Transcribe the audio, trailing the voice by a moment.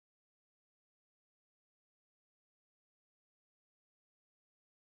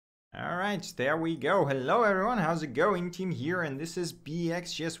All right, there we go. Hello everyone, how's it going? Team here, and this is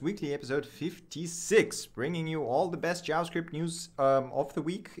BxJS Weekly episode 56, bringing you all the best JavaScript news of the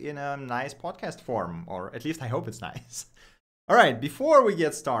week in a nice podcast form, or at least I hope it's nice. All right, before we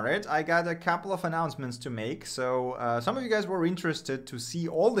get started, I got a couple of announcements to make. So some of you guys were interested to see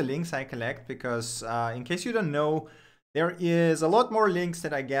all the links I collect because in case you don't know, there is a lot more links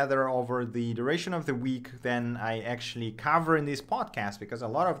that I gather over the duration of the week than I actually cover in this podcast, because a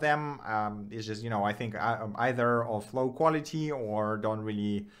lot of them is just, I think either of low quality or don't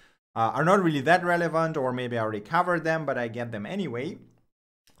really are not really that relevant, or maybe I already covered them, but I get them anyway.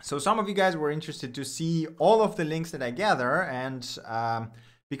 So some of you guys were interested to see all of the links that I gather, and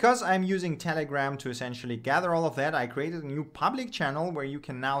because I'm using Telegram to essentially gather all of that, I created a new public channel where you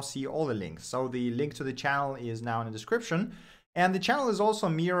can now see all the links. So the link to the channel is now in the description. And the channel is also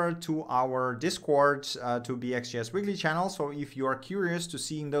mirrored to our Discord, to BxJS Weekly channel. So if you are curious to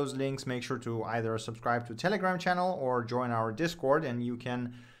seeing those links, make sure to either subscribe to Telegram channel or join our Discord, and you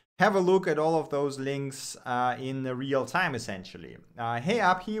can have a look at all of those links in real time, essentially. Hey,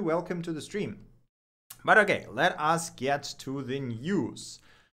 Abhi, welcome to the stream. But okay, let us get to the news.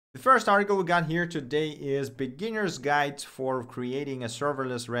 The first article we got here today is Beginner's Guide for Creating a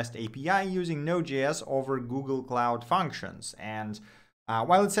Serverless REST API Using Node.js over Google Cloud Functions. And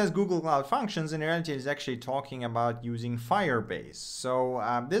while it says Google Cloud Functions, in reality it's actually talking about using Firebase.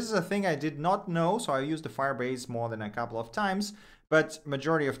 So this is a thing I did not know, so I used the Firebase more than a couple of times, but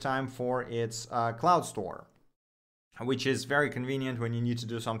majority of time for its cloud store, which is very convenient when you need to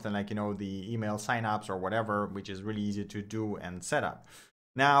do something like, the email signups or whatever, which is really easy to do and set up.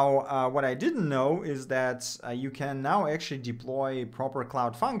 Now, what I didn't know is that you can now actually deploy proper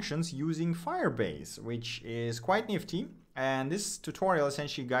cloud functions using Firebase, which is quite nifty. And this tutorial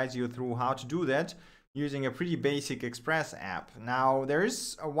essentially guides you through how to do that using a pretty basic Express app. Now,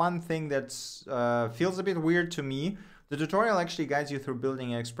 there's one thing that feels a bit weird to me. The tutorial actually guides you through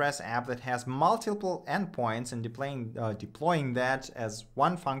building an Express app that has multiple endpoints and deploying that as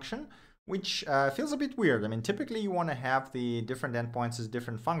one function, which feels a bit weird. I mean, typically you want to have the different endpoints as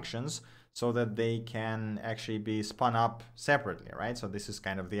different functions so that they can actually be spun up separately, right? So this is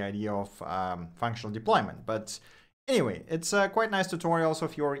kind of the idea of functional deployment. But anyway, it's a quite nice tutorial. So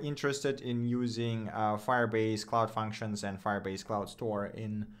if you're interested in using Firebase Cloud Functions and Firebase Cloud Store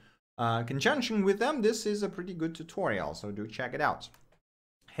in conjunction with them, this is a pretty good tutorial. So do check it out.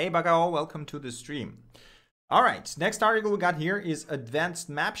 Hey, Bagao, welcome to the stream. All right, next article we got here is advanced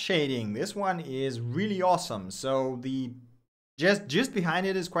map shading. This one is really awesome. So the gist behind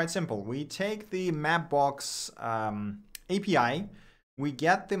it is quite simple. We take the Mapbox API, we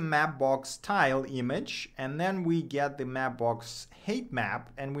get the Mapbox tile image, and then we get the Mapbox height map,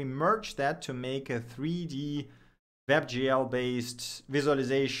 and we merge that to make a 3D WebGL-based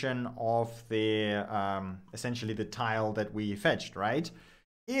visualization of the essentially the tile that we fetched, right?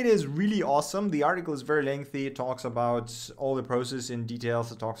 It is really awesome. The article is very lengthy. It talks about all the process in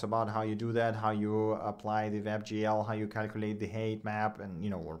details. It talks about how you do that, how you apply the WebGL, how you calculate the height map,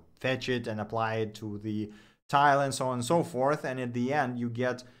 and or fetch it and apply it to the tile, and so on and so forth. And at the end, you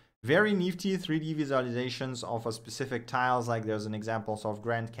get very nifty 3D visualizations of a specific tiles. Like there's an examples of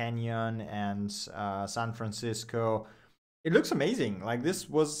Grand Canyon and San Francisco. It looks amazing. Like, this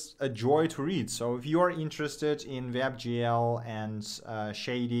was a joy to read. So if you are interested in WebGL and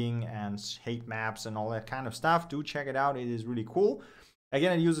shading and height maps and all that kind of stuff, do check it out. It is really cool.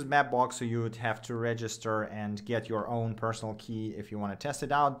 Again, it uses Mapbox, so you would have to register and get your own personal key if you want to test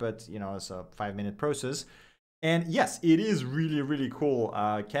it out. But it's a 5-minute process. And yes, it is really, really cool.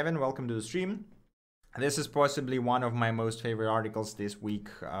 Kevin, welcome to the stream. This is possibly one of my most favorite articles this week.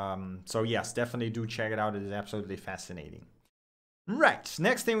 So yes, definitely do check it out. It is absolutely fascinating. Right,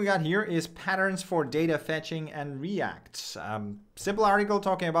 next thing we got here is patterns for data fetching and React. Simple article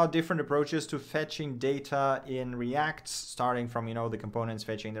talking about different approaches to fetching data in React, starting from, the components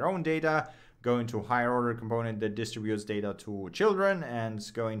fetching their own data, going to higher order component that distributes data to children,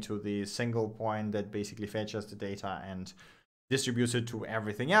 and going to the single point that basically fetches the data and distributes it to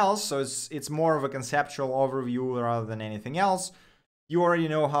everything else. So it's more of a conceptual overview rather than anything else. You already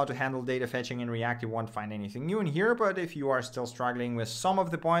know how to handle data fetching in React. You won't find anything new in here, but if you are still struggling with some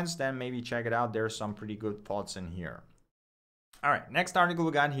of the points, then maybe check it out. There's some pretty good thoughts in here. All right, next article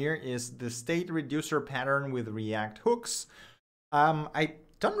we got here is the state reducer pattern with React hooks. I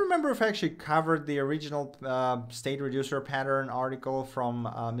don't remember if I actually covered the original state reducer pattern article from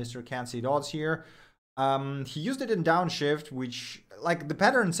Mr. Can't See Dots here. He used it in Downshift, which, like, the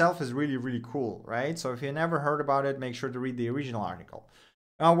pattern itself is really, really cool, right? So if you never heard about it, make sure to read the original article.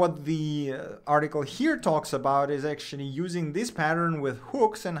 Now, what the article here talks about is actually using this pattern with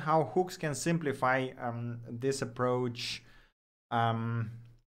hooks and how hooks can simplify this approach.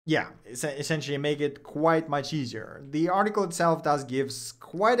 Essentially make it quite much easier. The article itself gives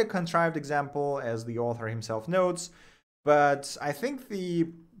quite a contrived example, as the author himself notes, but I think the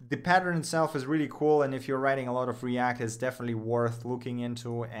pattern itself is really cool, and if you're writing a lot of React, it's definitely worth looking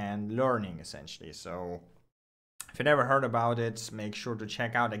into and learning, essentially. So if you never heard about it, make sure to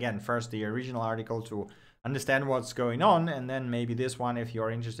check out, again, first the original article to understand what's going on, and then maybe this one if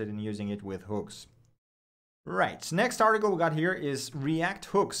you're interested in using it with hooks. Right, next article we got here is React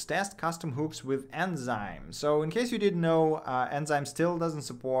Hooks, test custom hooks with Enzyme. So in case you didn't know, Enzyme still doesn't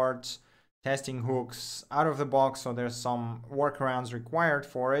support testing hooks out of the box, so there's some workarounds required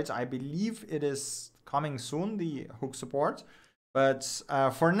for it. I believe it is coming soon, the hook support. But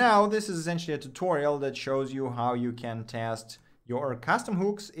for now, this is essentially a tutorial that shows you how you can test your custom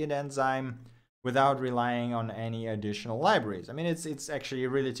hooks in Enzyme without relying on any additional libraries. I mean, it's actually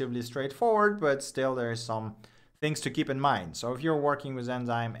relatively straightforward, but still there is some things to keep in mind. So if you're working with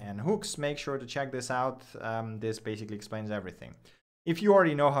Enzyme and hooks, make sure to check this out. This basically explains everything. If you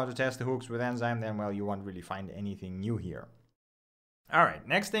already know how to test the hooks with Enzyme, then, well, you won't really find anything new here. All right,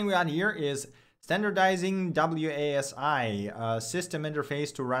 next thing we got here is Standardizing WASI, a system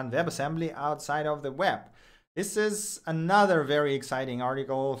interface to run WebAssembly outside of the web. This is another very exciting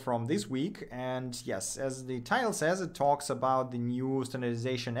article from this week, and yes, as the title says, it talks about the new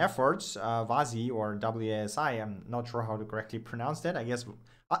standardization efforts, WASI or WASI. I'm not sure how to correctly pronounce that. I guess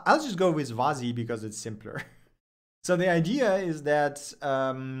I'll just go with WASI because it's simpler. So the idea is that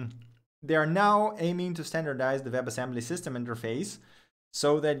they are now aiming to standardize the WebAssembly system interface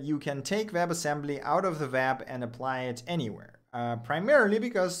so that you can take WebAssembly out of the web and apply it anywhere. Primarily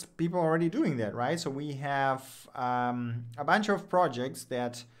because people are already doing that, right? So we have a bunch of projects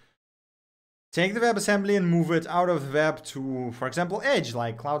that take the WebAssembly and move it out of the web to, for example, Edge,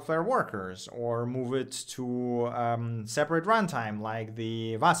 like Cloudflare Workers, or move it to separate runtime, like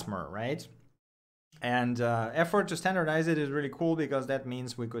the Wasmer, right? And effort to standardize it is really cool because that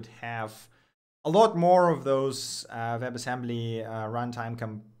means we could have a lot more of those WebAssembly runtime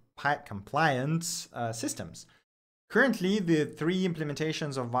compliant systems. Currently, the 3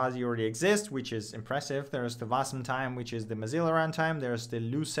 implementations of WASI already exist, which is impressive. There's the Wasmtime, which is the Mozilla runtime. There's the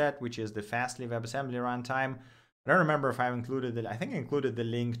Lucet, which is the Fastly WebAssembly runtime. I don't remember if I've included it. I think I included the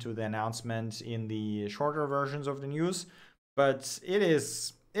link to the announcement in the shorter versions of the news, but it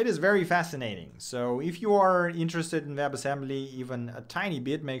is very fascinating. So if you are interested in WebAssembly even a tiny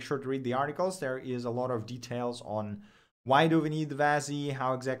bit, make sure to read the articles. There is a lot of details on why do we need the WASI,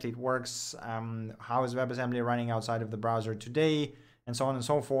 how exactly it works, how is WebAssembly running outside of the browser today, and so on and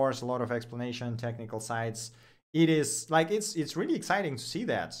so forth. A lot of explanation, technical sites. It is like it's really exciting to see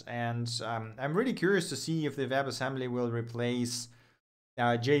that, and I'm really curious to see if the WebAssembly will replace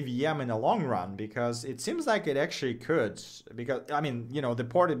JVM in the long run, because it seems like it actually could. Because I mean, you know, the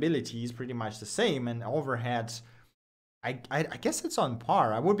portability is pretty much the same, and overhead, I guess it's on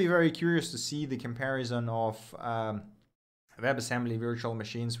par. I would be very curious to see the comparison of WebAssembly virtual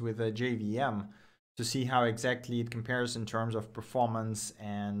machines with a JVM to see how exactly it compares in terms of performance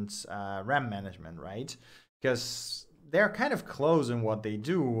and RAM management, right? Because they're kind of close in what they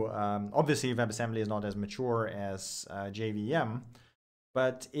do. Obviously, WebAssembly is not as mature as JVM,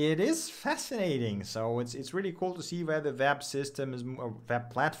 but it is fascinating. So it's really cool to see where the web system is, or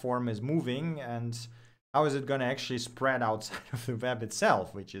web platform is moving, and how is it going to actually spread outside of the web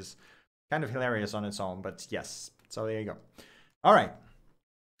itself, which is kind of hilarious on its own. But yes, so there you go. All right.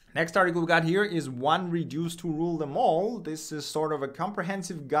 Next article we got here is One Reduce to Rule Them All. This is sort of a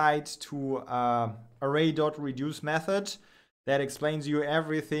comprehensive guide to array.reduce method that explains you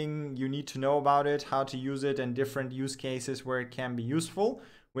everything you need to know about it, how to use it, and different use cases where it can be useful,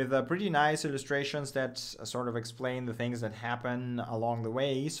 with pretty nice illustrations that sort of explain the things that happen along the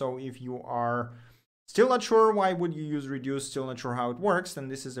way. So if you are still not sure why would you use reduce, still not sure how it works, then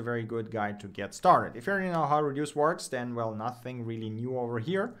this is a very good guide to get started. If you already know how reduce works, then, well, nothing really new over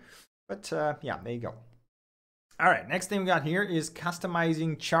here. But yeah, there you go. All right, next thing we got here is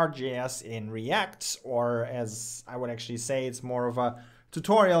customizing Chart.JS in React, or as I would actually say, it's more of a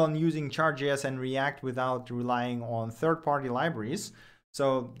tutorial on using Chart.JS and React without relying on third-party libraries.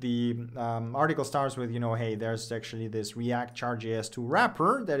 So the article starts with, you know, hey, there's actually this React Chart.js 2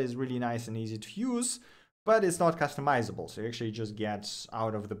 wrapper that is really nice and easy to use, but it's not customizable. So you actually just get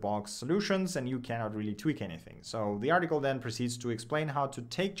out-of-the-box solutions and you cannot really tweak anything. So the article then proceeds to explain how to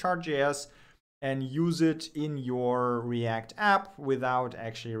take Chart.js and use it in your React app without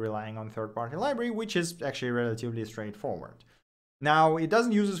actually relying on third-party library, which is actually relatively straightforward. Now, it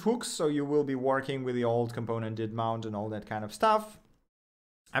doesn't use hooks, so you will be working with the old component did mount and all that kind of stuff.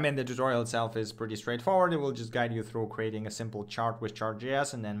 I mean, the tutorial itself is pretty straightforward. It will just guide you through creating a simple chart with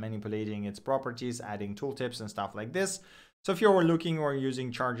Chart.JS and then manipulating its properties, adding tooltips and stuff like this. So if you're looking or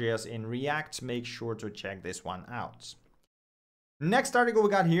using Chart.js in React, make sure to check this one out. Next article we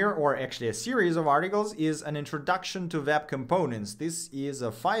got here, or actually a series of articles, is an introduction to web components. This is a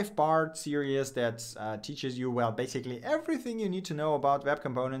 5-part series that teaches you, well, basically everything you need to know about web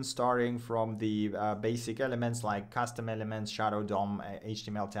components, starting from the basic elements like custom elements, shadow DOM,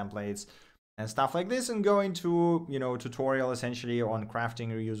 HTML templates, and stuff like this, and going to, tutorial essentially on crafting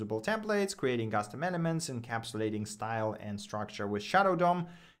reusable templates, creating custom elements, encapsulating style and structure with shadow DOM,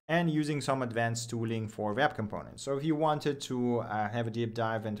 and using some advanced tooling for web components. So if you wanted to have a deep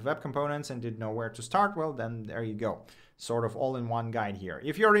dive into web components and didn't know where to start, well, then there you go. Sort of all-in-one guide here.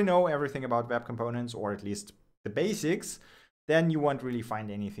 If you already know everything about web components, or at least the basics, then you won't really find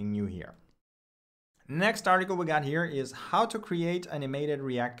anything new here. Next article we got here is how to create animated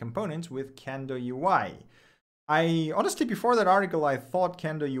React components with Kendo UI. I honestly, before that article, I thought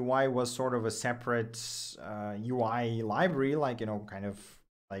Kendo UI was sort of a separate UI library, like, kind of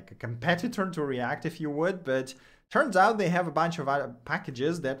like a competitor to React, if you would, but turns out they have a bunch of other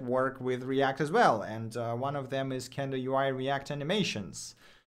packages that work with React as well, and one of them is Kendo UI React Animations.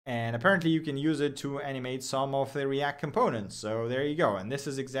 And apparently you can use it to animate some of the React components. So there you go. And this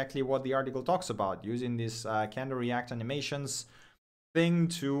is exactly what the article talks about, using this Kendo React Animations thing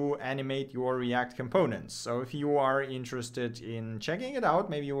to animate your React components. So if you are interested in checking it out,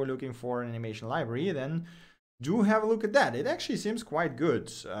 maybe you were looking for an animation library, then do have a look at that. It actually seems quite good.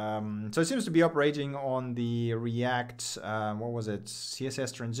 So it seems to be operating on the React, what was it,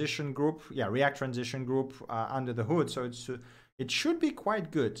 CSS transition group? Yeah, React transition group under the hood. So it should be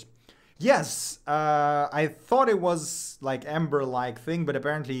quite good. Yes, I thought it was like Ember-like thing, but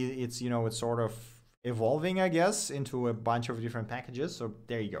apparently it's, it's sort of evolving, I guess, into a bunch of different packages. So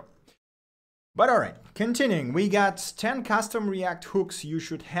there you go. But all right, continuing, we got 10 custom React hooks you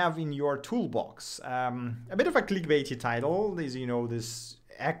should have in your toolbox. A bit of a clickbaity title. There's, this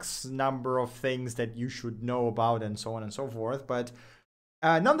X number of things that you should know about and so on and so forth. But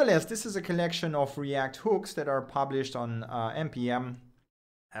nonetheless, this is a collection of React hooks that are published on NPM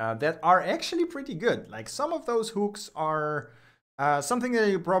that are actually pretty good. Like, some of those hooks are something that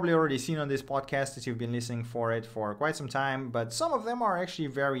you've probably already seen on this podcast if you've been listening for it for quite some time, but some of them are actually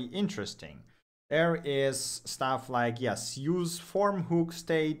very interesting. There is stuff like, yes, use form hook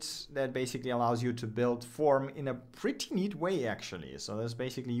state that basically allows you to build form in a pretty neat way, actually. So there's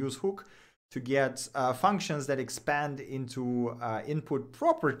basically use hook to get functions that expand into input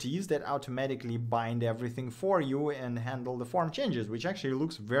properties that automatically bind everything for you and handle the form changes, which actually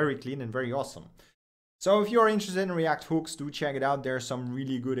looks very clean and very awesome. So if you're interested in React hooks, do check it out. There's some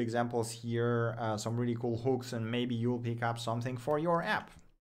really good examples here, some really cool hooks, and maybe you'll pick up something for your app.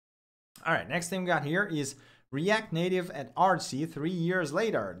 All right, next thing we got here is React Native at Artsy 3 years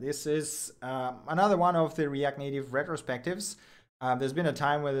later. This is another one of the React Native retrospectives. There's been a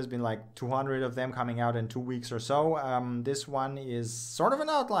time where there's been like 200 of them coming out in 2 weeks or so. This one is sort of an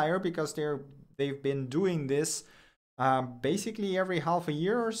outlier because they've been doing this basically every half a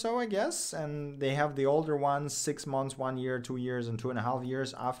year or so, I guess. And they have the older ones 6 months, 1 year, 2 years, and 2.5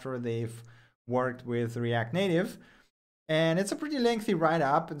 years after they've worked with React Native. And it's a pretty lengthy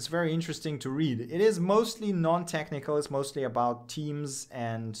write-up. It's very interesting to read. It is mostly non-technical. It's mostly about teams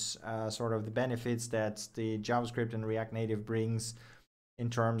and sort of the benefits that the JavaScript and React Native brings in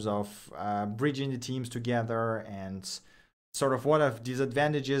terms of bridging the teams together, and sort of what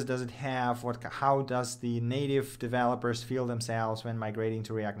disadvantages does it have, how does the native developers feel themselves when migrating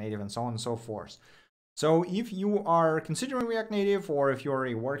to React Native, and so on and so forth. So if you are considering React Native, or if you're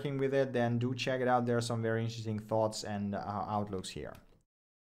already working with it, then do check it out. There are some very interesting thoughts and outlooks here.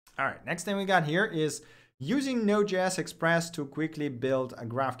 All right, next thing we got here is using Node.js Express to quickly build a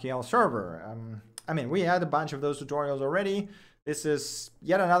GraphQL server. I mean, we had a bunch of those tutorials already. This is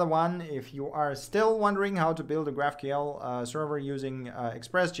yet another one. If you are still wondering how to build a GraphQL server using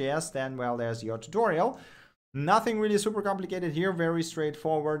Express.js, then, well, there's your tutorial. Nothing really super complicated here, very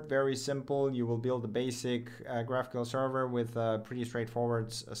straightforward, very simple. You will build a basic GraphQL server with a pretty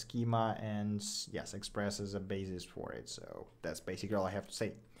straightforward schema, and yes, Express is a basis for it. So that's basically all I have to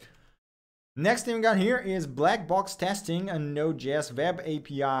say. Next thing we got here is black box testing a Node.js web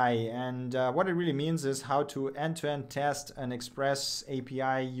API. And what it really means is how to end-to-end test an Express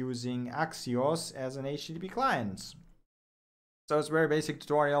API using Axios as an HTTP client. So it's a very basic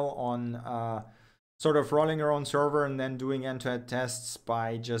tutorial on sort of rolling your own server and then doing end-to-end tests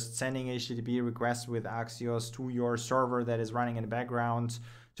by just sending HTTP requests with Axios to your server that is running in the background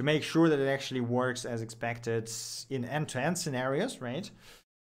to make sure that it actually works as expected in end-to-end scenarios, right?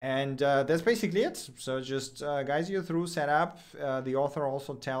 And that's basically it. So just guides you through setup. The author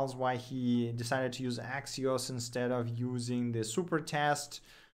also tells why he decided to use Axios instead of using the super test.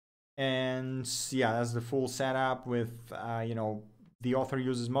 And yeah, that's the full setup with, you know, the author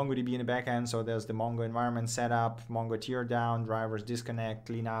uses MongoDB in the backend. So there's the Mongo environment setup, Mongo teardown, drivers disconnect,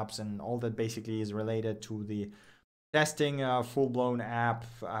 cleanups, and all that basically is related to the testing a full-blown app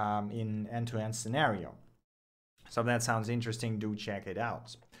in end-to-end scenario. So that sounds interesting. Do check it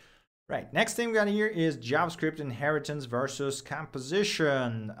out. Right, next thing we got here is JavaScript inheritance versus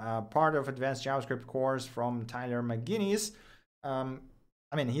composition, part of advanced JavaScript course from Tyler McGuinness.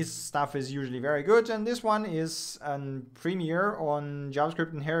 I mean, his stuff is usually very good, and this one is a premiere on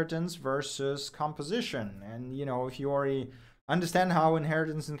JavaScript inheritance versus composition. And you know, if you already understand how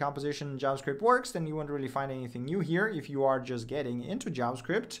inheritance and composition in JavaScript works, then you won't really find anything new here if you are just getting into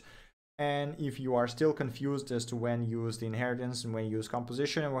JavaScript. And if you are still confused as to when use the inheritance and when use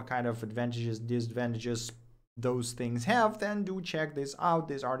composition and what kind of advantages, disadvantages those things have, then do check this out.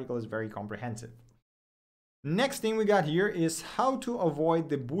 This article is very comprehensive. Next thing we got here is how to avoid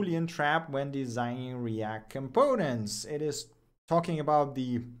the Boolean trap when designing React components. It is talking about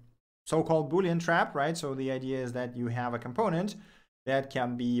the so-called Boolean trap, right? So the idea is that you have a component that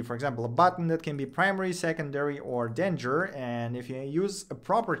can be, for example, a button that can be primary, secondary, or danger. And if you use a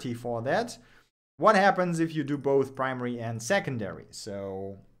property for that, what happens if you do both primary and secondary?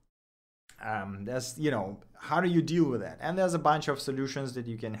 So that's, you know, how do you deal with that? And there's a bunch of solutions that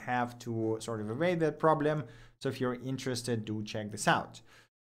you can have to sort of evade that problem. So if you're interested, do check this out.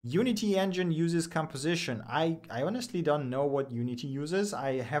 Unity engine uses composition. I honestly don't know what Unity uses.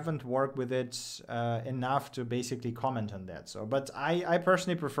 I haven't worked with it enough to basically comment on that. So, but I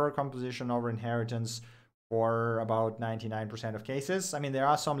personally prefer composition over inheritance for about 99% of cases. I mean, there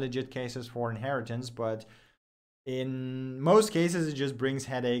are some legit cases for inheritance, but in most cases, it just brings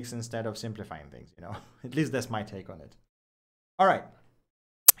headaches instead of simplifying things, you know. At least that's my take on it. All right.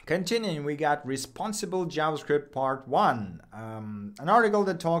 Continuing, we got Responsible JavaScript Part 1, an article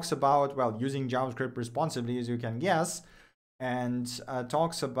that talks about, well, using JavaScript responsibly, as you can guess, and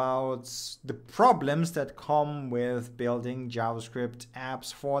talks about the problems that come with building JavaScript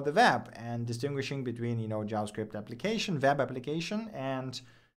apps for the web and distinguishing between, you know, JavaScript application, web application, and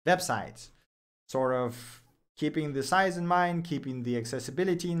websites. Sort of keeping the size in mind, keeping the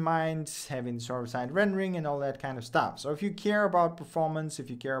accessibility in mind, having server-side rendering and all that kind of stuff. So if you care about performance, if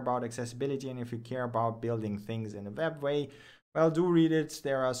you care about accessibility, and if you care about building things in a web way, well, do read it.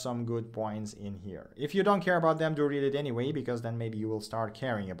 There are some good points in here. If you don't care about them, do read it anyway, because then maybe you will start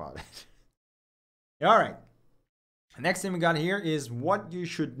caring about it. All right. The next thing we got here is what you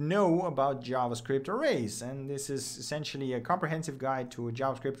should know about JavaScript arrays. And this is essentially a comprehensive guide to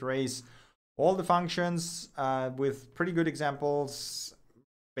JavaScript arrays. All the functions with pretty good examples.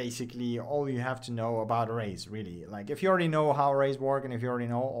 Basically, all you have to know about arrays, really. Like if you already know how arrays work and if you already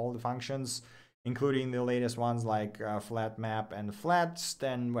know all the functions, including the latest ones like flat map and flats,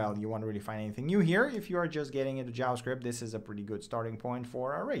 then, well, you won't really find anything new here. If you are just getting into JavaScript, this is a pretty good starting point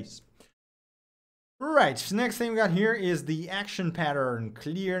for arrays. Right, next thing we got here is the action pattern,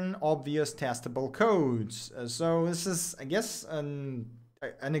 clear and obvious testable codes. So this is, I guess,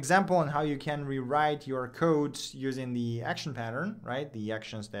 an example on how you can rewrite your code using the action pattern, right? The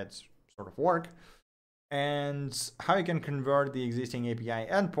actions that sort of work, and how you can convert the existing API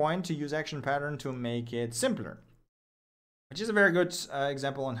endpoint to use action pattern to make it simpler, which is a very good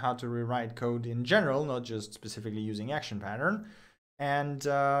example on how to rewrite code in general, not just specifically using action pattern, and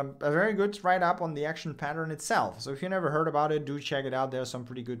a very good write-up on the action pattern itself. So if you never heard about it, do check it out. There's some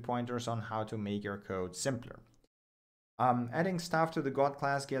pretty good pointers on how to make your code simpler. Adding stuff to the God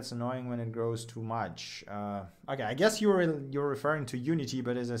class gets annoying when it grows too much. Okay, I guess you're referring to Unity,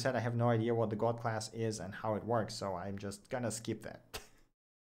 but as I said, I have no idea what the God class is and how it works, so I'm just gonna skip that.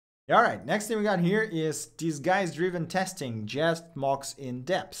 All right, next thing we got here is disguise-driven testing, Jest mocks in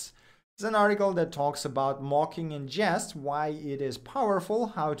depth. It's an article that talks about mocking in Jest, why it is powerful,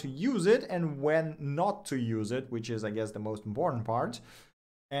 how to use it, and when not to use it, which is, I guess, the most important part.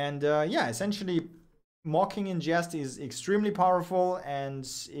 And yeah, essentially, mocking in Jest is extremely powerful, and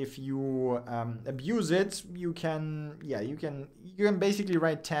if you abuse it, you can basically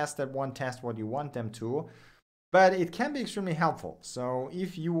write tests that won't test what you want them to, but it can be extremely helpful. So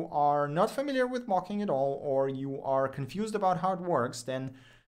if you are not familiar with mocking at all, or you are confused about how it works, then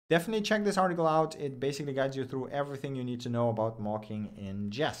definitely check this article out. It basically guides you through everything you need to know about mocking in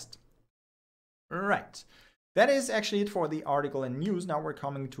Jest. Right. That is actually it for the article and news. Now we're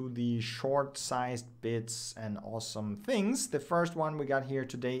coming to the short-sized bits and awesome things. The first one we got here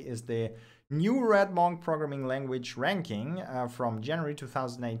today is the new Red Monk programming language ranking from January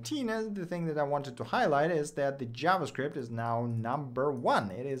 2019. And the thing that I wanted to highlight is that the JavaScript is now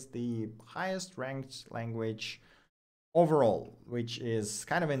 #1. It is the highest ranked language overall, which is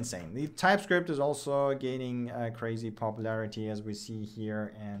kind of insane. The TypeScript is also gaining crazy popularity, as we see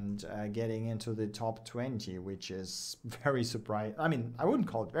here, and getting into the top 20, which is very surprising. I mean, I wouldn't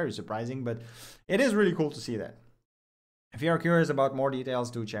call it very surprising, but it is really cool to see that. If you're curious about more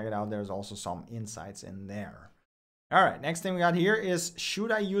details, do check it out. There's also some insights in there. All right, next thing we got here is, should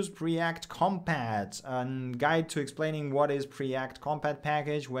I use Preact Compat? A guide to explaining what is Preact Compat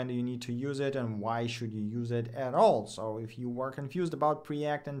package, when do you need to use it, and why should you use it at all. So if you were confused about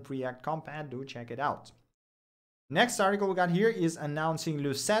Preact and Preact Compat, do check it out. Next article we got here is announcing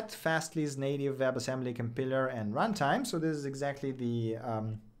Lucette, Fastly's native WebAssembly compiler and runtime. So this is exactly the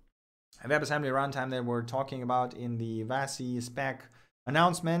WebAssembly runtime that we're talking about in the WASI spec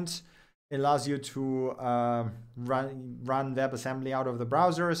announcement. It allows you to run WebAssembly out of the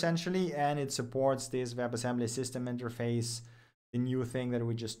browser, essentially, and it supports this WebAssembly system interface, the new thing that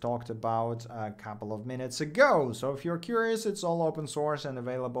we just talked about a couple of minutes ago. So if you're curious, it's all open source and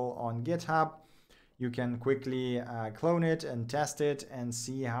available on GitHub. You can quickly clone it and test it and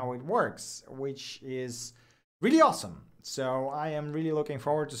see how it works, which is really awesome. So I am really looking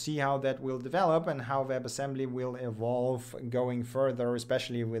forward to see how that will develop and how WebAssembly will evolve going further,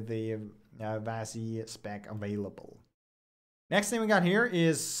 especially with the WASI spec available. Next thing we got here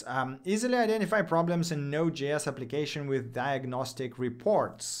is easily identify problems in Node.js application with diagnostic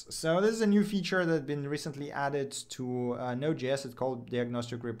reports. So this is a new feature that's been recently added to Node.js. It's called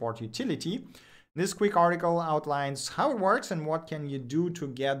Diagnostic Report Utility. This quick article outlines how it works and what can you do to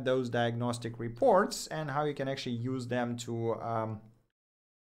get those diagnostic reports and how you can actually use them to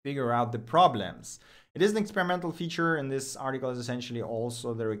figure out the problems. It is an experimental feature, and this article is essentially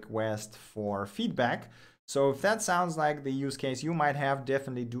also the request for feedback. So if that sounds like the use case you might have,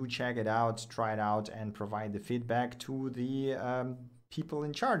 definitely do check it out, try it out, and provide the feedback to the people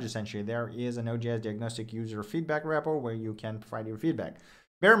in charge, essentially. There is a Node.js diagnostic user feedback repo where you can provide your feedback.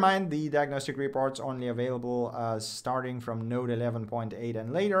 Bear in mind, the diagnostic reports only available starting from Node 11.8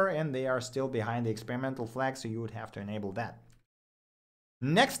 and later, and they are still behind the experimental flag, so you would have to enable that.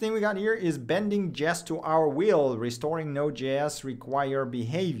 Next thing we got here is bending jest to our will, restoring Node.js require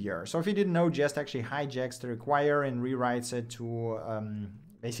behavior. So if you didn't know, Jest actually hijacks the require and rewrites it to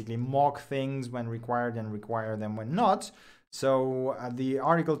basically mock things when required and require them when not. So the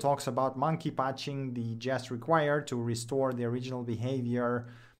article talks about monkey patching the jest require to restore the original behavior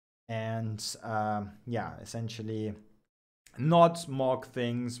and yeah, essentially not mock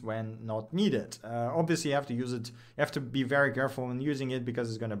things when not needed. Obviously you have to use it, you have to be very careful when using it because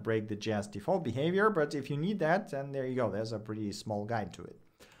it's going to break the jest default behavior, but if you need that, then there you go, there's a pretty small guide to it.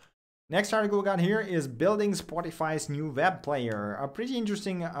 Next article we got here is building Spotify's new web player. A pretty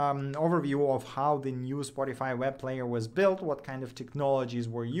interesting overview of how the new Spotify web player was built, what kind of technologies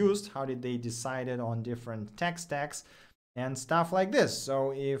were used, how did they decide on different tech stacks, and stuff like this.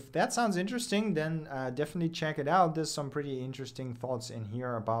 So if that sounds interesting, then definitely check it out. There's some pretty interesting thoughts in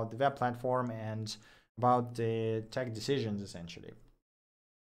here about the web platform and about the tech decisions, essentially.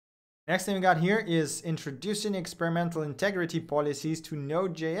 Next thing we got here is introducing experimental integrity policies to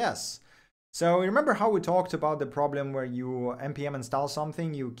Node.js. So remember how we talked about the problem where you npm install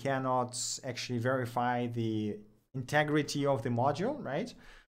something, you cannot actually verify the integrity of the module, right?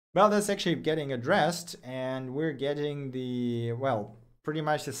 Well, that's actually getting addressed, and we're getting the, well, pretty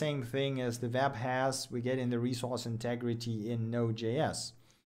much the same thing as the web has. We get in the resource integrity in Node.js.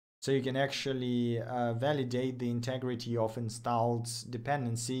 So you can actually validate the integrity of installed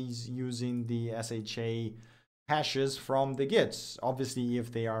dependencies using the SHA hashes from the Git, obviously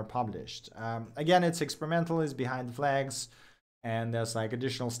if they are published. Again, it's experimental, it's behind the flags, and there's like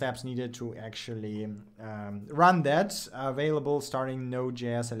additional steps needed to actually run that, available starting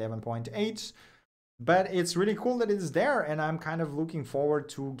Node.js 11.8. But it's really cool that it's there, and I'm kind of looking forward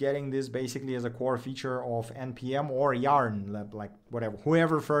to getting this basically as a core feature of NPM or Yarn, like whatever,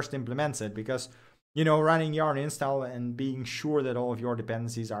 whoever first implements it, because, you know, running Yarn install and being sure that all of your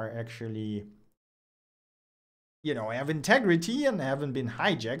dependencies are actually, you know, have integrity and haven't been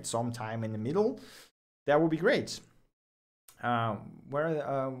hijacked sometime in the middle, that would be great. Where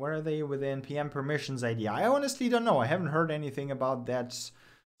are they with the NPM permissions ID? I honestly don't know. I haven't heard anything about that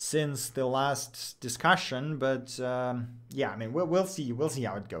since the last discussion, but yeah, I mean, we'll see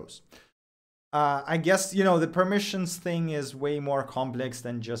how it goes. I guess, you know, the permissions thing is way more complex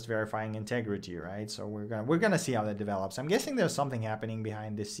than just verifying integrity, right? So we're gonna see how that develops. I'm guessing there's something happening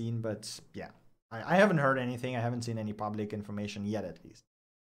behind the scene, but yeah, I haven't heard anything. I haven't seen any public information yet, at least.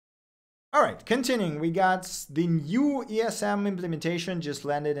 All right, continuing, we got the new ESM implementation just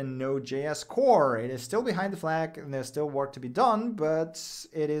landed in Node.js core. It is still behind the flag and there's still work to be done, but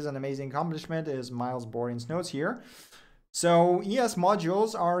it is an amazing accomplishment, as Miles Borin's notes here. So ES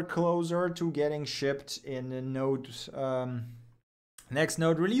modules are closer to getting shipped in the Node, next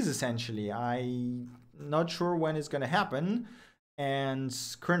Node release, essentially. I'm not sure when it's going to happen. And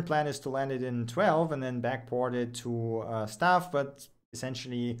current plan is to land it in 12 and then backport it to staff, but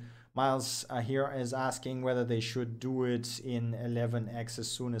essentially Miles here is asking whether they should do it in 11x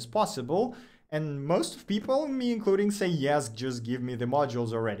as soon as possible. And most people, me including, say yes, just give me the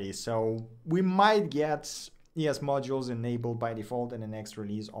modules already. So we might get ES modules enabled by default in the next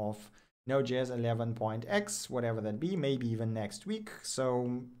release of Node.js 11.x, whatever that be, maybe even next week.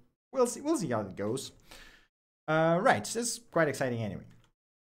 So we'll see how it goes. Right, this is quite exciting anyway.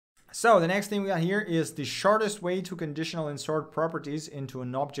 So the next thing we got here is the shortest way to conditional insert properties into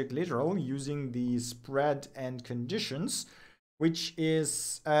an object literal using the spread and conditions, which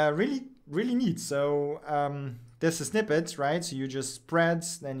is really neat. So there's a snippet, right? So you just spread,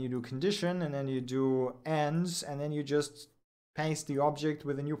 then you do condition, and then you do ends, and then you just paste the object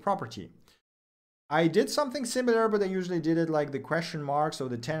with a new property. I did something similar, but I usually did it like the question mark, so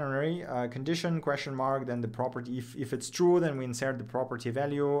the ternary condition, question mark, then the property. If it's true, then we insert the property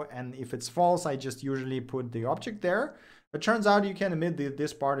value, and if it's false, I just usually put the object there. But turns out you can omit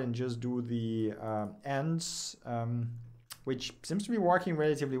this part and just do the ends, which seems to be working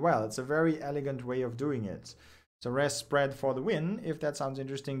relatively well. It's a very elegant way of doing it. So rest spread for the win. If that sounds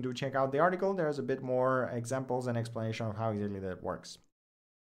interesting, do check out the article. There's a bit more examples and explanation of how exactly that works.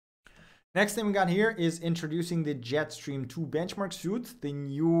 Next thing we got here is introducing the Jetstream 2 benchmark suite, the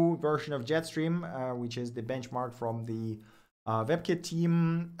new version of Jetstream, which is the benchmark from the WebKit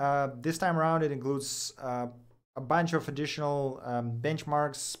team. This time around, it includes a bunch of additional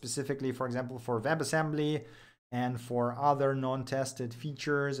benchmarks, specifically, for example, for WebAssembly and for other non-tested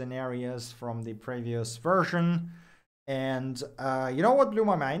features and areas from the previous version. And you know what blew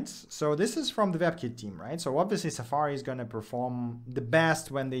my mind? So this is from the WebKit team, right? So obviously Safari is going to perform the best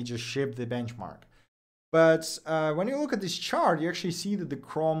when they just ship the benchmark. But when you look at this chart, you actually see that the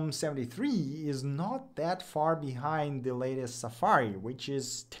Chrome 73 is not that far behind the latest Safari, which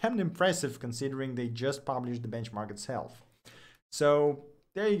is damn impressive considering they just published the benchmark itself. So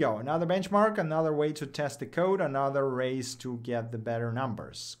there you go. Another benchmark, another way to test the code, another race to get the better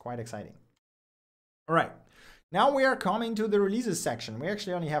numbers. Quite exciting. All right. Now we are coming to the releases section. We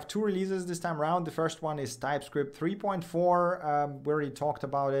actually only have 2 releases this time around. The first one is TypeScript 3.4. We already talked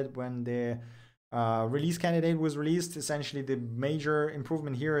about it when the release candidate was released. Essentially, the major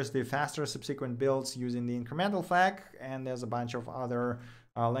improvement here is the faster subsequent builds using the incremental flag, and there's a bunch of other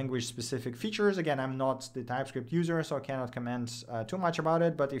language-specific features. Again, I'm not the TypeScript user, so I cannot comment too much about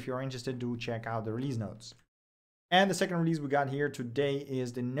it, but if you're interested, do check out the release notes. And the second release we got here today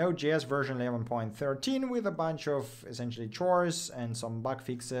is the Node.js version 11.13 with a bunch of essentially chores and some bug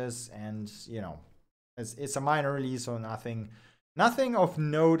fixes, and you know, it's a minor release, so nothing of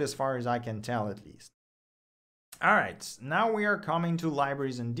note as far as I can tell, at least. All right, now we are coming to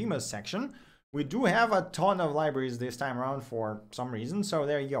libraries and demos section. We do have a ton of libraries this time around for some reason, so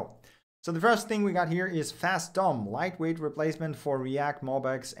there you go. So the first thing we got here is FastDOM, lightweight replacement for React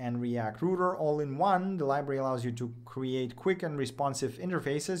MobX and React Router all in one. The library allows you to create quick and responsive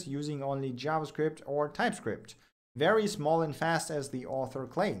interfaces using only JavaScript or TypeScript. Very small and fast, as the author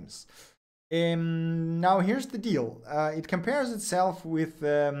claims. Now here's the deal. It compares itself with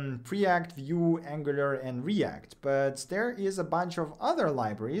Preact, Vue, Angular, and React, but there is a bunch of other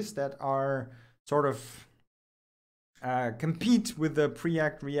libraries that are sort of compete with the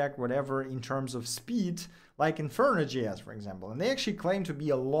Preact, React, whatever in terms of speed, like Inferno.js, for example. And they actually claim to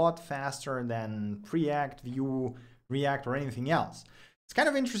be a lot faster than Preact, Vue, React, or anything else. It's kind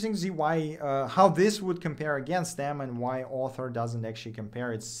of interesting to see why, how this would compare against them and why author doesn't actually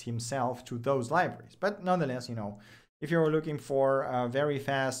compare himself to those libraries. But nonetheless, you know, if you're looking for a very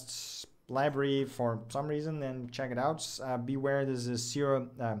fast library for some reason, then check it out. Beware, this is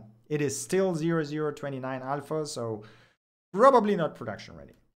it is still 0029 alpha, so probably not production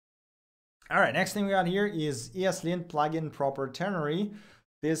ready. All right, next thing we got here is ESLint plugin proper ternary.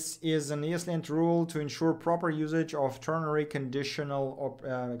 This is an ESLint rule to ensure proper usage of ternary conditional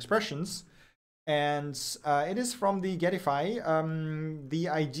expressions. And it is from the Getify. The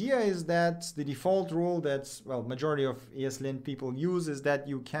idea is that the default rule that, well, majority of ESLint people use is that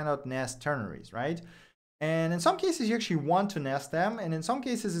you cannot nest ternaries, right? And in some cases, you actually want to nest them, and in some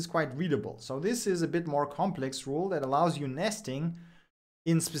cases, it's quite readable. So this is a bit more complex rule that allows you nesting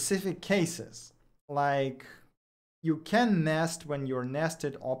in specific cases. Like, you can nest when your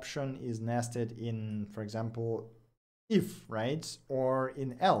nested option is nested in, for example, if, right? Or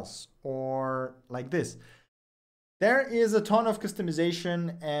in else, or like this. There is a ton of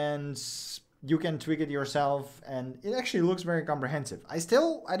customization, and you can tweak it yourself, and it actually looks very comprehensive.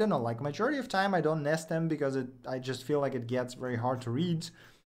 I don't know, like majority of time I don't nest them because I just feel like it gets very hard to read.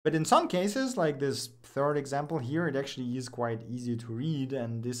 But in some cases, like this third example here, it actually is quite easy to read,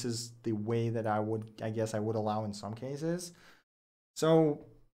 and this is the way that I guess I would allow in some cases. So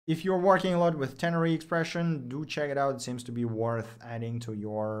if you're working a lot with ternary expression, do check it out. It seems to be worth adding to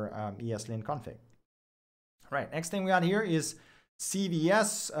your ESLint config. All right, next thing we got here is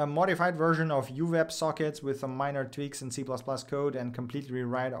CVS, a modified version of WebSockets with some minor tweaks in C++ code and completely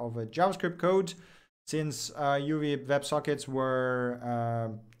rewrite of a JavaScript code. Since WebSockets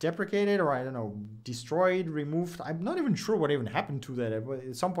were deprecated, or I don't know, destroyed, removed, I'm not even sure what even happened to that.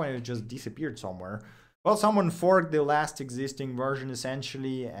 At some point it just disappeared somewhere. Well, someone forked the last existing version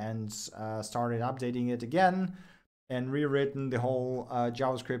essentially and started updating it again and rewritten the whole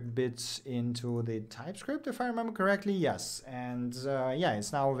JavaScript bits into the TypeScript, if I remember correctly. Yes, and yeah,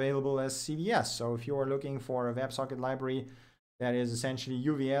 it's now available as CVS. So if you are looking for a WebSocket library that is essentially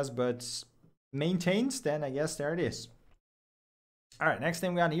UVS but maintains, then I guess there it is. All right, next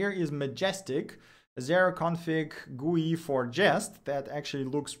thing we got here is Majestic, a zero config GUI for Jest that actually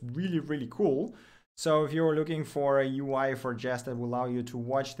looks really, really cool. So if you're looking for a UI for Jest that will allow you to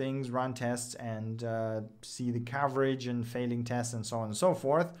watch things, run tests, and see the coverage and failing tests and so on and so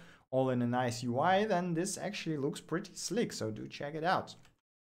forth, all in a nice UI, then this actually looks pretty slick. So do check it out.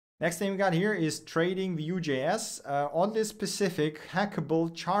 Next thing we got here is Trading Vue.js, oddly specific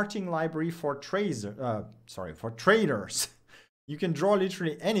hackable charting library for traders. You can draw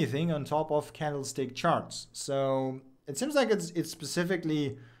literally anything on top of candlestick charts. So it seems like it's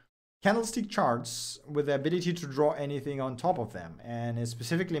specifically candlestick charts with the ability to draw anything on top of them, and it's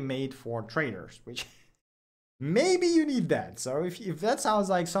specifically made for traders, which maybe you need that. So if that sounds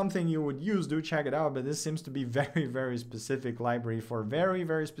like something you would use, do check it out. But this seems to be very, very specific library for very,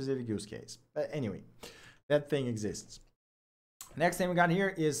 very specific use case. But anyway, that thing exists. Next thing we got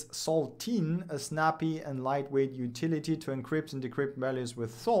here is Saltine, a snappy and lightweight utility to encrypt and decrypt values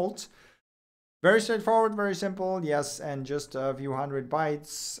with Salt. Very straightforward, very simple, yes, and just a few hundred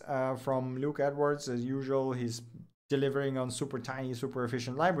bytes from Luke Edwards. As usual, he's delivering on super tiny, super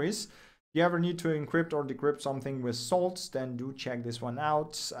efficient libraries. If you ever need to encrypt or decrypt something with Salt, then do check this one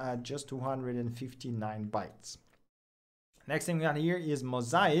out. Just 259 bytes. Next thing we got here is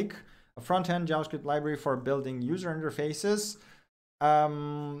Mosaic, a front-end JavaScript library for building user interfaces.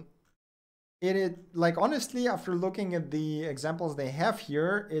 Like, honestly, after looking at the examples they have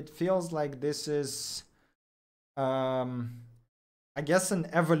here, it feels like this is, I guess, an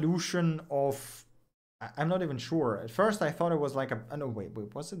evolution of, I'm not even sure. At first, I thought it was like no, wait,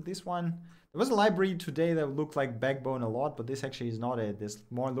 was it this one? There was a library today that looked like Backbone a lot, but this actually is not it. This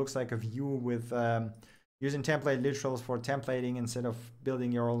more looks like a Vue with using template literals for templating instead of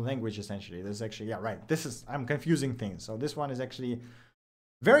building your own language, essentially. This is actually, yeah, right. I'm confusing things. So this one is actually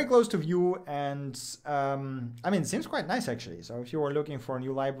very close to Vue, and I mean, it seems quite nice actually. So if you are looking for a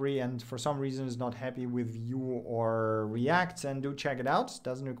new library and for some reason is not happy with Vue or React, then do check it out. It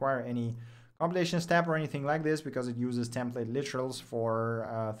doesn't require any compilation step or anything like this because it uses template literals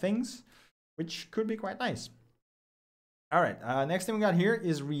for things, which could be quite nice. All right, next thing we got here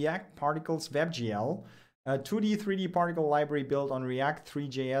is React Particles WebGL, a 2D, 3D particle library built on React,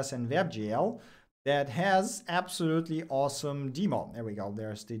 3JS, and WebGL that has absolutely awesome demo. There we go.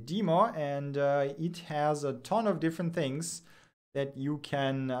 There's the demo, and it has a ton of different things that you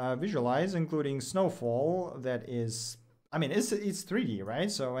can visualize, including snowfall. That is, I mean, it's 3D, right?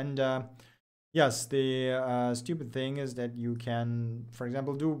 So, and yes, the stupid thing is that you can, for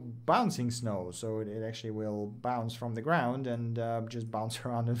example, do bouncing snow. So it actually will bounce from the ground and just bounce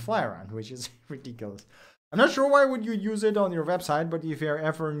around and fly around, which is ridiculous. I'm not sure why would you use it on your website, but if you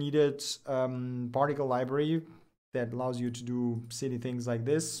ever needed particle library that allows you to do silly things like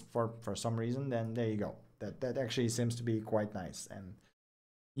this for some reason, then there you go. That actually seems to be quite nice. And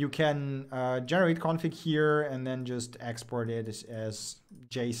you can generate config here and then just export it as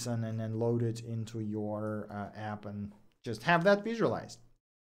JSON and then load it into your app and just have that visualized.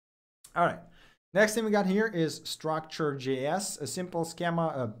 All right. Next thing we got here is Structure.js, a simple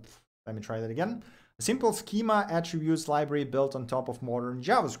schema, let me try that again. A simple schema attributes library built on top of modern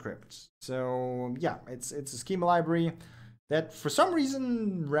JavaScript. So yeah, it's a schema library that for some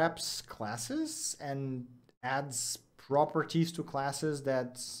reason wraps classes and adds properties to classes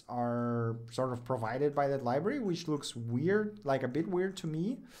that are sort of provided by that library, which looks weird, like a bit weird to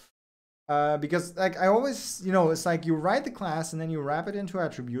me. Because like I always, you know, it's like you write the class and then you wrap it into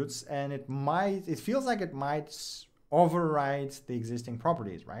attributes, and it feels like it might override the existing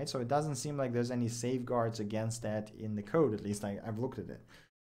properties, right? So it doesn't seem like there's any safeguards against that in the code. At least I've looked at it.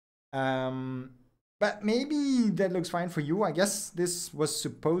 But maybe that looks fine for you. I guess this was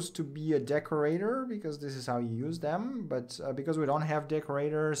supposed to be a decorator because this is how you use them. But because we don't have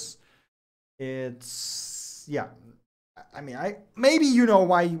decorators, it's, yeah. I mean, maybe you know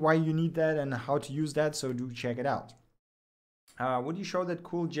why you need that and how to use that, so do check it out. Would you show that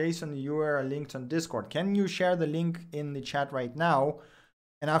cool JSON URL linked on Discord? Can you share the link in the chat right now?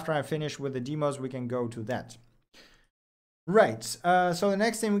 And after I finish with the demos, we can go to that. Right, so the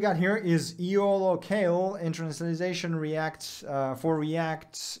next thing we got here is eolocale internationalization React for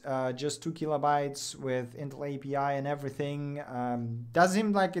React, just 2 kilobytes with Intel API and everything. Doesn't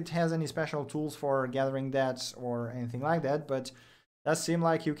seem like it has any special tools for gathering that or anything like that, but does seem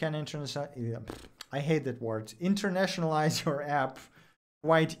like you can I hate that word, internationalize your app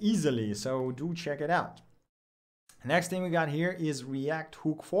quite easily, so do check it out. Next thing we got here is React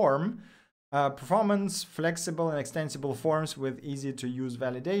Hook Form. Performance, flexible and extensible forms with easy to use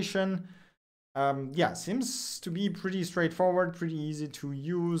validation. Yeah, seems to be pretty straightforward, pretty easy to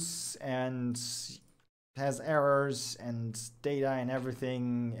use, and has errors and data and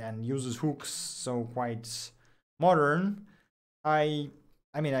everything, and uses hooks, so quite modern. I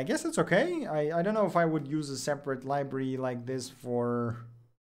mean, I guess it's okay. I don't know if I would use a separate library like this for,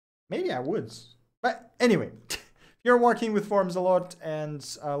 maybe I would. But anyway, you're working with forms a lot and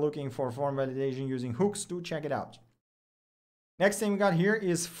looking for form validation using hooks, do check it out. Next thing we got here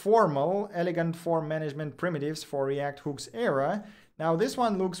is formal, elegant form management primitives for React Hooks era. Now this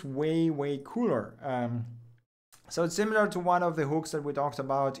one looks way cooler. So it's similar to one of the hooks that we talked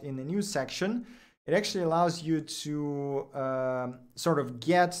about in the news section. It actually allows you to sort of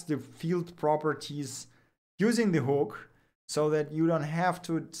get the field properties using the hook, so that you don't have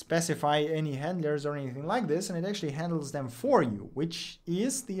to specify any handlers or anything like this, and it actually handles them for you, which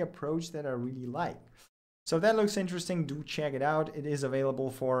is the approach that I really like. So that looks interesting, do check it out. It is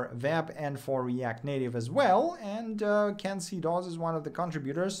available for web and for React Native as well, and Ken C. Dawes is one of the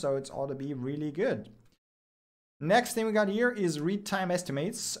contributors, so it ought to be really good. Next thing we got here is read time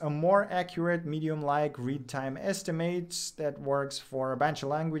estimates, a more accurate medium-like read time estimate that works for a bunch of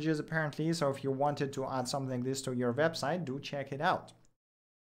languages apparently. So if you wanted to add something like this to your website, do check it out.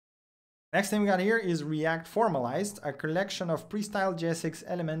 Next thing we got here is React Formalized, a collection of pre-styled JSX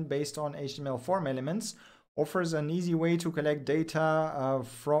element based on HTML form elements, offers an easy way to collect data,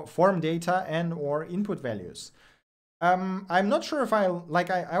 form data and or input values. I'm not sure if I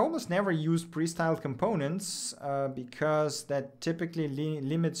almost never use pre-styled components because that typically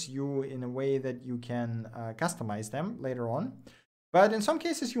limits you in a way that you can customize them later on. But in some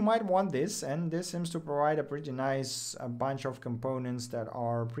cases you might want this, and this seems to provide a pretty nice bunch of components that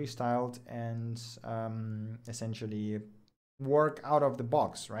are pre-styled and essentially work out of the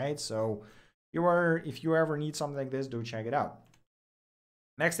box, right? So if you ever need something like this, do check it out.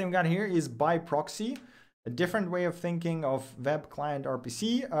 Next thing we got here is by proxy. A different way of thinking of web client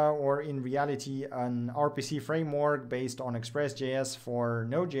RPC, or in reality, an RPC framework based on Express.js for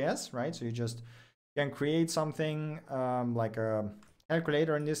Node.js, right? So you just can create something like a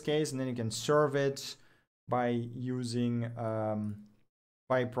calculator in this case, and then you can serve it by using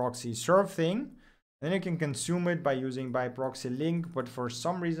by proxy serve thing. Then you can consume it by using by proxy link, but for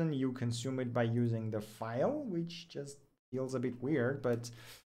some reason you consume it by using the file, which just feels a bit weird, but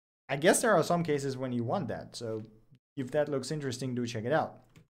I guess there are some cases when you want that. So if that looks interesting, do check it out.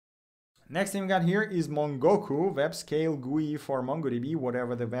 Next thing we got here is Mongoku, web scale GUI for MongoDB,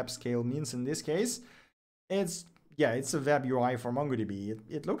 whatever the web scale means in this case. It's a web UI for MongoDB.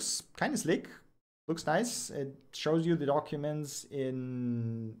 It looks kind of slick, looks nice. It shows you the documents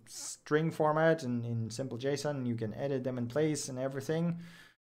in string format and in simple JSON. You can edit them in place and everything.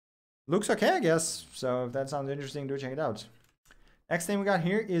 Looks okay, I guess. So if that sounds interesting, do check it out. Next thing we got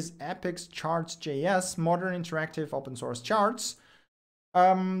here is Epic's Chart.JS, modern interactive open source charts.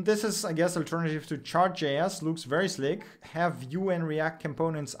 This is, I guess, alternative to Chart.js. Looks very slick. Have Vue and React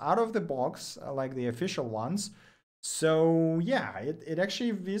components out of the box, like the official ones. So yeah, it actually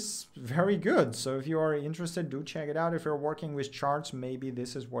is very good. So if you are interested, do check it out. If you're working with charts, maybe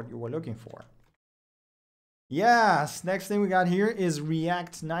this is what you were looking for. Yes, next thing we got here is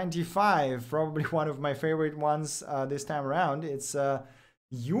React 95, probably one of my favorite ones this time around. It's a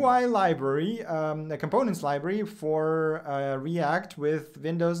UI library, a components library for React with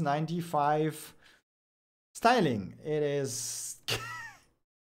Windows 95 styling. It is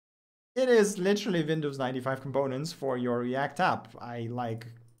it is literally Windows 95 components for your React app. I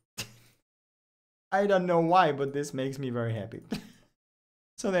don't know why, but this makes me very happy.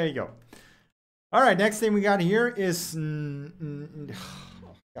 So there you go. All right, next thing we got here is, let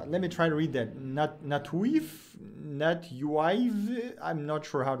me try to read that. Natuiv, I'm not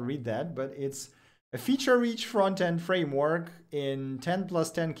sure how to read that, but it's a feature-rich front-end framework in 10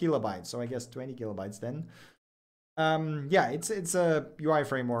 plus 10 kilobytes. So I guess 20 kilobytes then. Yeah, it's a UI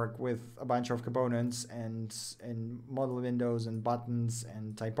framework with a bunch of components and model windows and buttons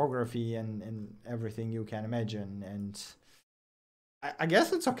and typography and everything you can imagine. And I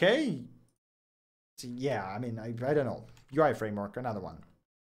guess it's okay. Yeah, I mean, I don't know. UI framework, another one.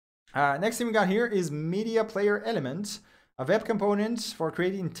 Next thing we got here is Media Player Element, a web component for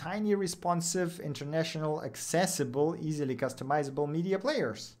creating tiny, responsive, international, accessible, easily customizable media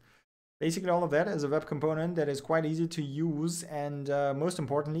players. Basically, all of that is a web component that is quite easy to use and most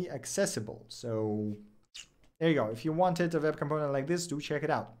importantly, accessible. So there you go. If you wanted a web component like this, do check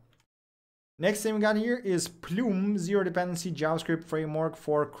it out. Next thing we got here is Plume, zero dependency JavaScript framework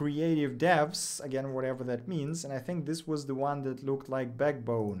for creative devs. Again, whatever that means. And I think this was the one that looked like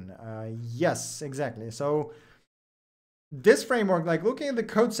Backbone. Yes, exactly. So this framework, like looking at the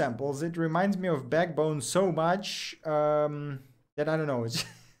code samples, it reminds me of Backbone so much that I don't know. It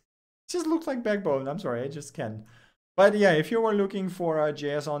just looks like Backbone. I'm sorry, I just can't. But yeah, if you were looking for a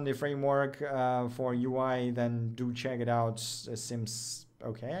JS only framework for UI, then do check it out. It seems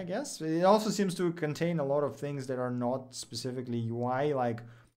okay, I guess. It also seems to contain a lot of things that are not specifically UI, like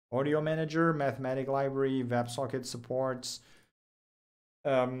audio manager, mathematic library, WebSocket supports,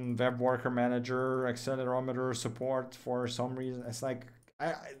 web worker manager, accelerometer support for some reason. It's like,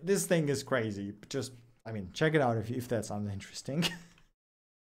 this thing is crazy. Just, I mean, check it out if that sounds interesting.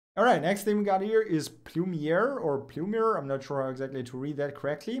 All right, next thing we got here is Plumier or Plumier. I'm not sure how exactly to read that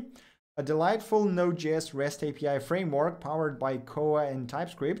correctly. A delightful Node.js REST API framework powered by Koa and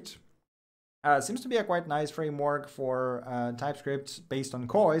TypeScript. Seems to be a quite nice framework for TypeScript based on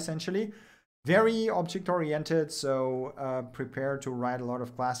Koa, essentially. Very object-oriented, so prepare to write a lot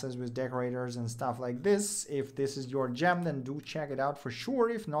of classes with decorators and stuff like this. If this is your jam, then do check it out for sure.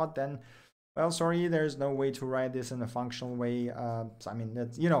 If not, then, well, sorry, there's no way to write this in a functional way. So, I mean,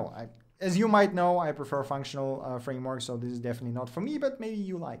 that's, you know, as you might know, I prefer functional frameworks, so this is definitely not for me, but maybe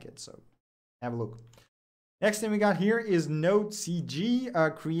you like it, so have a look. Next thing we got here is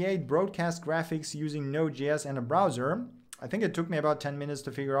NodeCG, create broadcast graphics using Node.js and a browser. I think it took me about 10 minutes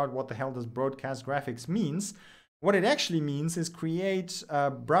to figure out what the hell does broadcast graphics means. What it actually means is create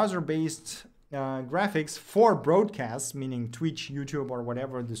browser-based graphics for broadcasts, meaning Twitch, YouTube, or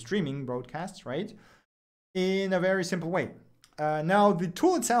whatever the streaming broadcasts, right? In a very simple way. Now, the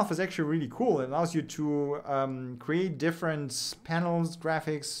tool itself is actually really cool. It allows you to create different panels,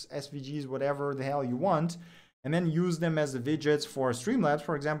 graphics, SVGs, whatever the hell you want, and then use them as the widgets for Streamlabs,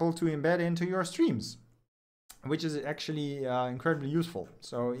 for example, to embed into your streams, which is actually incredibly useful.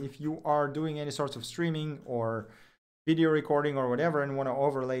 So if you are doing any sorts of streaming or video recording or whatever and want to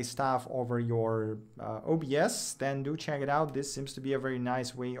overlay stuff over your OBS, then do check it out. This seems to be a very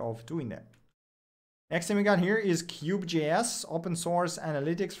nice way of doing that. Next thing we got here is Cube.js, open source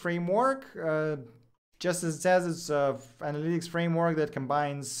analytics framework. Just as it says, it's an analytics framework that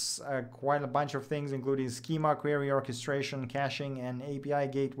combines quite a bunch of things, including schema, query orchestration, caching, and API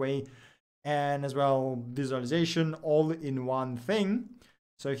gateway, and as well visualization, all in one thing.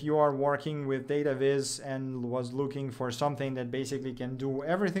 So if you are working with data viz and was looking for something that basically can do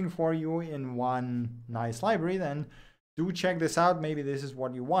everything for you in one nice library, then do check this out. Maybe this is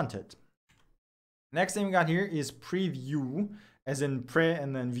what you wanted. Next thing we got here is Preview, as in pre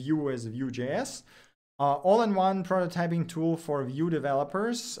and then view as Vue.js. All-in-one prototyping tool for Vue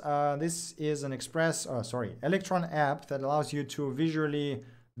developers. This is an Electron app that allows you to visually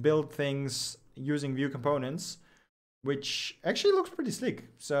build things using Vue components, which actually looks pretty slick.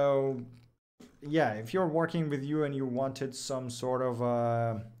 So yeah, if you're working with Vue and you wanted some sort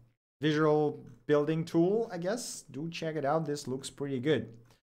of visual building tool, I guess, do check it out. This looks pretty good.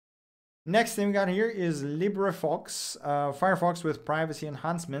 Next thing we got here is LibreFox, Firefox with privacy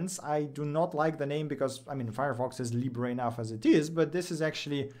enhancements. I do not like the name because, I mean, Firefox is Libre enough as it is, but this is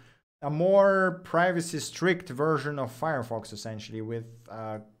actually a more privacy strict version of Firefox, essentially, with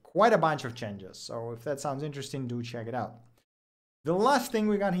quite a bunch of changes. So if that sounds interesting, do check it out. The last thing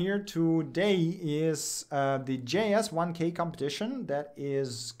we got here today is the JS 1K competition that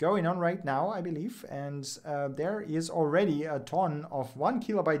is going on right now, I believe. And there is already a ton of 1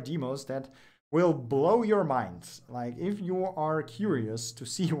 kilobyte demos that will blow your mind. Like, if you are curious to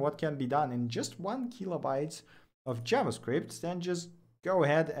see what can be done in just 1 kilobyte of JavaScript, then just go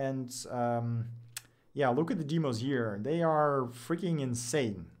ahead and yeah, look at the demos here. They are freaking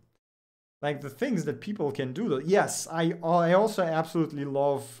insane. Like, the things that people can do. Yes, I also absolutely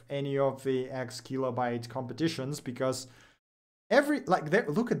love any of the X kilobyte competitions, because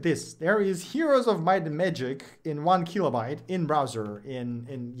look at this. There is Heroes of Might and Magic in 1 kilobyte in browser.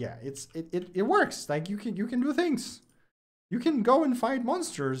 Yeah, it works. Like, you can do things. You can go and fight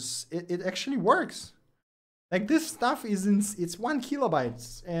monsters. It actually works. Like, this stuff it's 1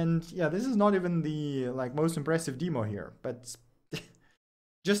 kilobyte, and yeah, this is not even the like most impressive demo here, but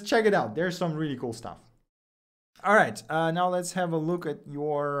just check it out. There's some really cool stuff. All right, now let's have a look at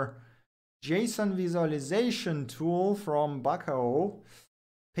your JSON visualization tool from Bacao.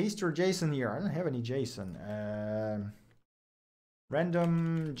 Paste your JSON here. I don't have any JSON.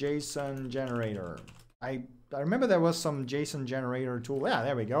 Random JSON generator. I remember there was some JSON generator tool. Yeah,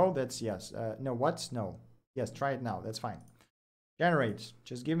 there we go. That's yes. No, what? No. Yes, try it now. That's fine. Generate.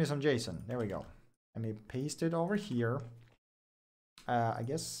 Just give me some JSON. There we go. Let me paste it over here. I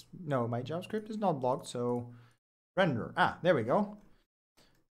guess, no, my JavaScript is not blocked, so render. Ah, there we go.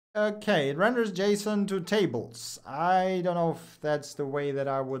 Okay, it renders JSON to tables. I don't know if that's the way that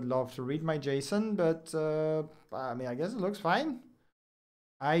I would love to read my JSON, but I mean, I guess it looks fine.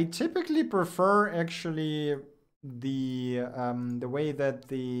 I typically prefer actually the way that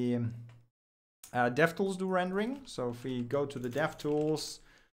the DevTools do rendering. So if we go to the DevTools,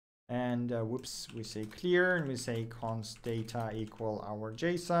 and whoops, we say clear, and we say const data equal our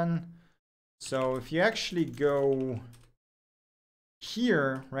JSON. So if you actually go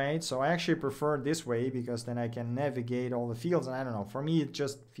here, right? So I actually prefer this way, because then I can navigate all the fields. And I don't know, for me, it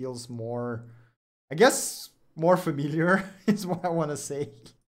just feels more, I guess, more familiar is what I want to say.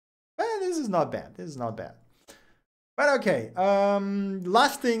 But this is not bad. This is not bad. But okay,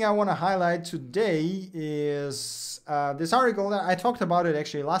 last thing I want to highlight today is this article that I talked about it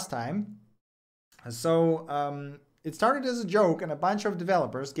actually last time. So it started as a joke, and a bunch of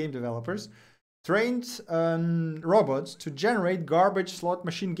developers, game developers, trained robots to generate garbage slot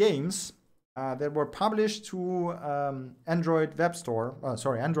machine games that were published to Android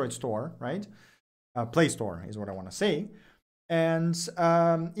Store, right? Play Store is what I want to say. And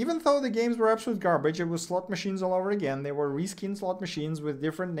even though the games were absolute garbage, it was slot machines all over again. They were reskinned slot machines with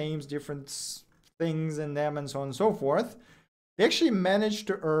different names, different things in them, and so on and so forth. They actually managed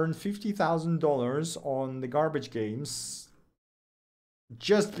to earn $50,000 on the garbage games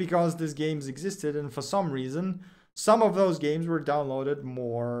just because these games existed. And for some reason, some of those games were downloaded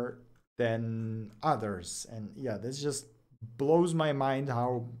more than others. And yeah, this just blows my mind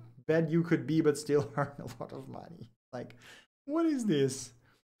how bad you could be but still earn a lot of money. Like, what is this?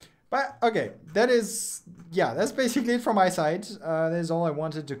 But okay, that's basically it from my side. That is all I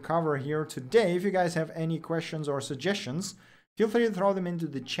wanted to cover here today. If you guys have any questions or suggestions, feel free to throw them into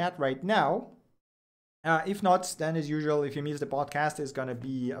the chat right now. If not, then as usual, if you miss the podcast, it's going to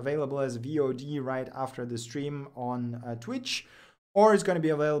be available as VOD right after the stream on Twitch, or it's going to be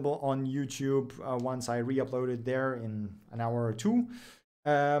available on YouTube once I re-upload it there in an hour or two.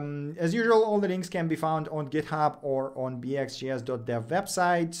 As usual, all the links can be found on GitHub or on bxjs.dev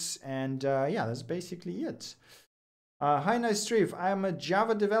website. And yeah, that's basically it. Hi, nice Striv. I'm a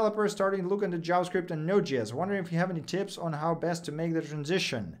Java developer starting to look into JavaScript and Node.js. Wondering if you have any tips on how best to make the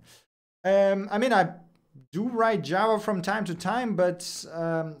transition. I mean, I do write Java from time to time, but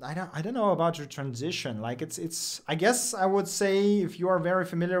I don't know about your transition. Like, I guess I would say if you are very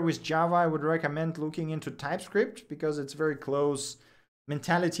familiar with Java, I would recommend looking into TypeScript, because it's very close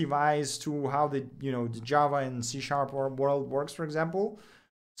mentality-wise to how the Java and C# world works, for example.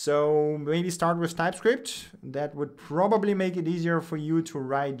 So maybe start with TypeScript. That would probably make it easier for you to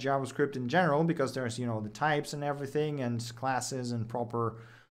write JavaScript in general, because there's the types and everything, and classes and proper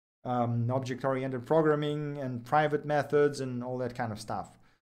object-oriented programming and private methods and all that kind of stuff.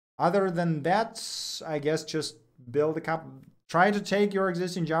 Other than that, I guess just build a couple. Try to take your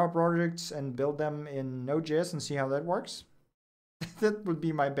existing Java projects and build them in Node.js and see how that works. That would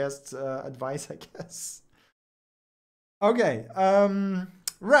be my best advice, I guess. Okay,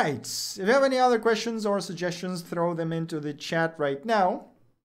 right. If you have any other questions or suggestions, throw them into the chat right now.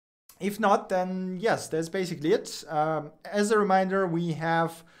 If not, then yes, that's basically it. As a reminder, we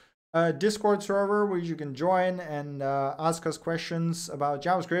have a Discord server which you can join and ask us questions about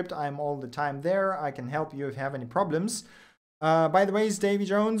JavaScript. I'm all the time there. I can help you if you have any problems. By the way, it's Davy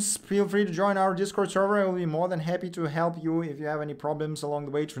Jones. Feel free to join our Discord server. I will be more than happy to help you if you have any problems along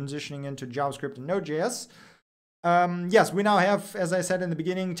the way transitioning into JavaScript and Node.js. Yes, we now have, as I said in the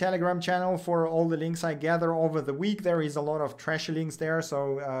beginning, Telegram channel for all the links I gather over the week. There is a lot of trashy links there,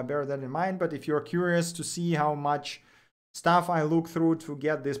 so bear that in mind. But if you're curious to see how much stuff I look through to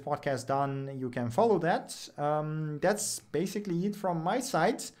get this podcast done, you can follow that. That's basically it from my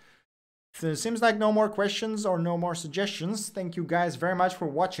side. So it seems like no more questions or no more suggestions. Thank you guys very much for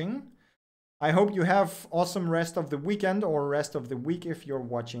watching. I hope you have awesome rest of the weekend or rest of the week if you're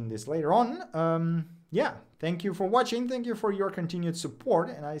watching this later on. Yeah, thank you for watching. Thank you for your continued support,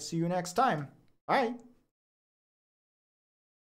 and I see you next time. Bye.